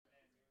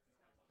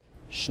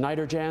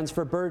Schneider-Jans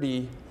for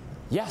birdie.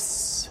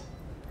 Yes.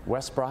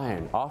 Wes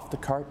Bryan off the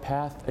cart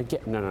path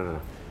again. No.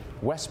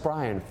 Wes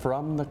Bryan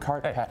from the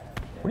cart path.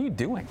 What are you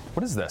doing?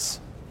 What is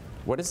this?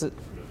 What is it?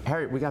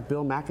 Harry, we got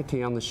Bill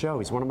Macatee on the show.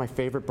 He's one of my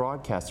favorite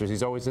broadcasters.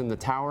 He's always in the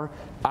tower.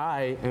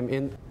 I am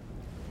in.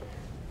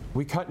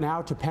 We cut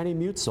now to Penny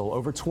Mutzel.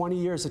 Over 20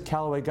 years at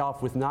Callaway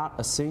Golf with not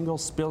a single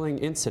spilling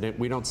incident.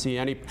 We don't see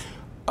any.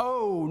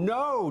 Oh,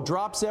 no,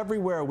 drops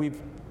everywhere.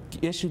 We've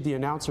issued the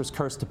announcer's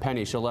curse to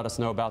Penny. She'll let us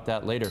know about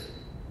that later.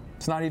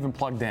 It's not even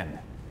plugged in.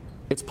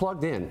 It's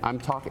plugged in. I'm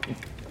talking.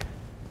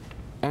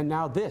 And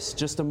now this,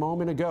 just a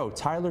moment ago,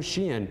 Tyler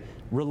Sheehan,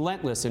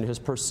 relentless in his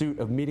pursuit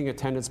of meeting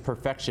attendance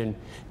perfection.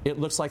 It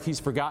looks like he's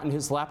forgotten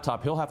his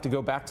laptop. He'll have to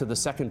go back to the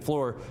second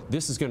floor.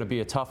 This is going to be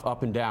a tough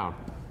up and down.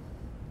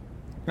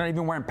 You're not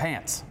even wearing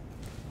pants.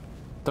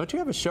 Don't you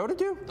have a show to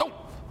do? Oh,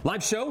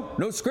 live show?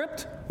 No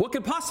script? What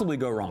could possibly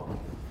go wrong?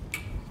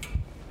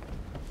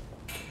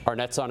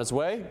 Arnett's on his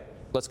way.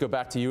 Let's go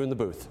back to you in the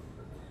booth.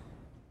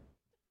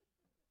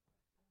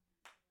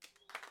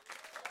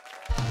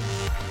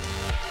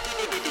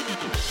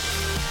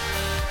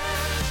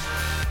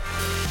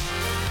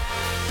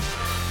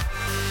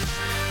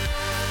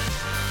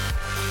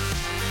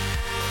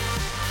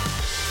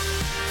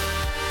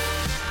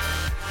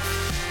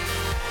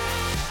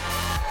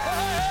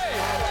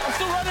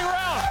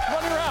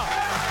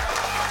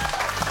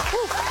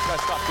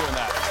 Stop doing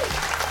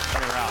that.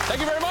 Running around. Thank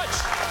you very much.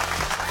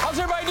 How's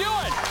everybody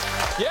doing?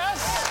 Yes?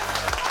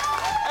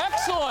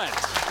 Excellent.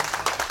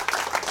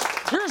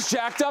 You're as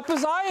jacked up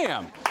as I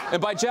am.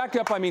 And by jacked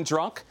up, I mean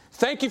drunk.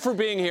 Thank you for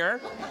being here.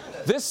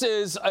 This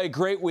is a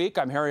great week.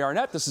 I'm Harry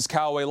Arnett. This is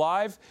Callaway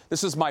Live.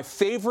 This is my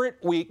favorite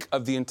week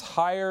of the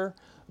entire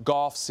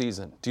golf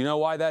season. Do you know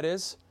why that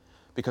is?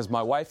 Because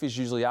my wife is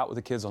usually out with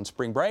the kids on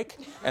spring break,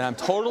 and I'm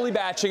totally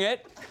batching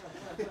it.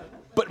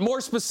 But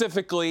more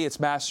specifically, it's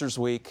Masters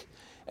Week.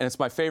 And it's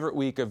my favorite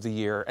week of the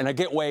year. And I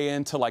get way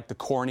into like the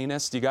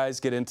corniness. Do you guys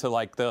get into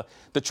like the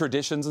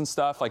traditions and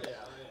stuff? Like,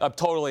 I'm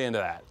totally into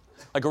that.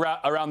 Like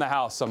around the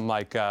house, I'm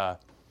like,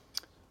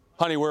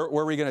 honey, where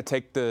are we going to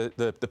take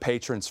the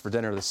patrons for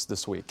dinner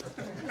this week?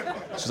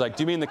 She's like,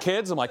 do you mean the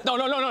kids? I'm like, no.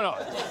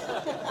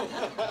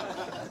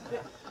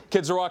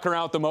 Kids are walking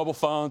around with the mobile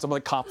phones. I'm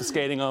like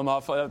confiscating them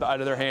out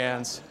of their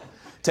hands,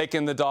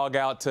 taking the dog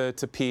out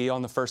to pee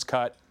on the first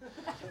cut.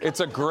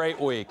 It's a great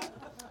week.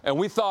 And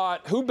we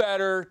thought, who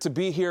better to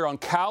be here on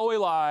Callaway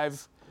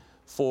Live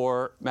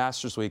for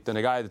Masters Week than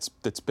a guy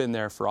that's been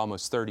there for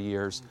almost 30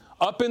 years.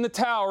 Up in the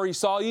tower, you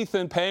saw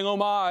Ethan paying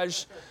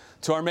homage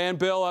to our man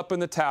Bill up in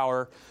the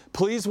tower.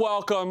 Please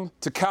welcome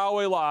to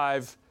Callaway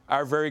Live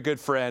our very good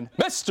friend,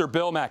 Mr.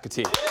 Bill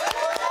Macatee. There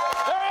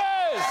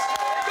he is!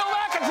 Bill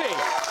Macatee!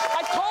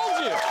 I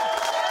told you!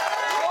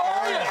 How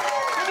are you?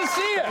 Good to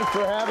see you. Thanks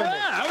for having me.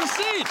 Yeah, have a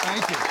seat.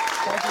 Thank you.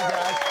 Thank you,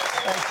 guys.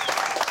 Thanks.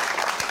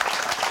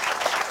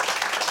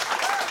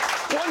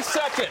 1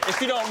 second, if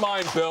you don't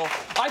mind, Bill.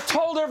 I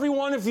told every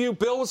one of you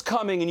Bill was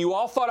coming, and you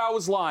all thought I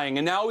was lying,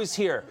 and now he's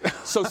here.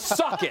 So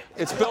suck it.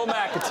 It's Bill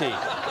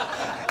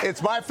Macatee.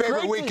 It's my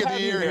favorite week of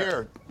the year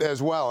here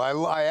as well.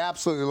 I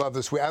absolutely love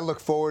this week. I look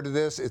forward to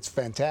this. It's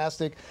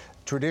fantastic.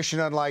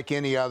 Tradition unlike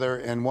any other,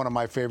 and one of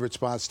my favorite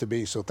spots to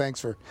be. So thanks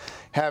for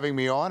having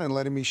me on and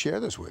letting me share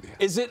this with you.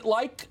 Is it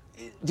like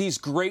these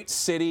great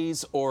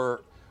cities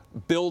or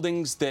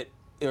buildings that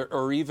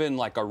or even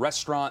like a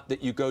restaurant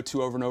that you go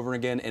to over and over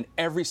again, and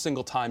every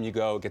single time you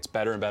go, it gets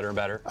better and better and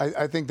better?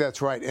 I think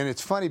that's right. And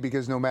it's funny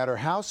because no matter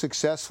how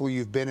successful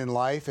you've been in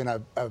life, and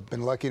I've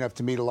been lucky enough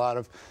to meet a lot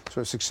of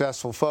sort of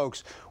successful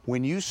folks,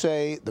 when you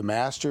say the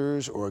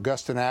Masters or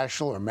Augusta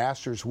National or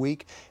Masters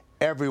Week,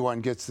 everyone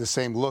gets the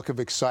same look of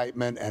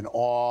excitement and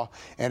awe,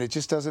 and it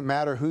just doesn't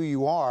matter who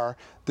you are.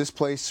 This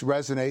place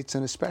resonates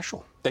and is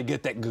special. They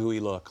get that gooey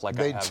look like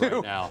they I have do.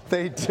 right now.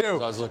 They do.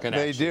 So I was looking at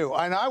They do.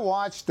 And I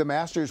watched the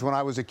Masters when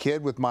I was a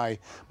kid with my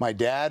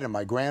dad and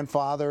my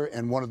grandfather,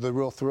 and one of the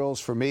real thrills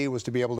for me was to be able to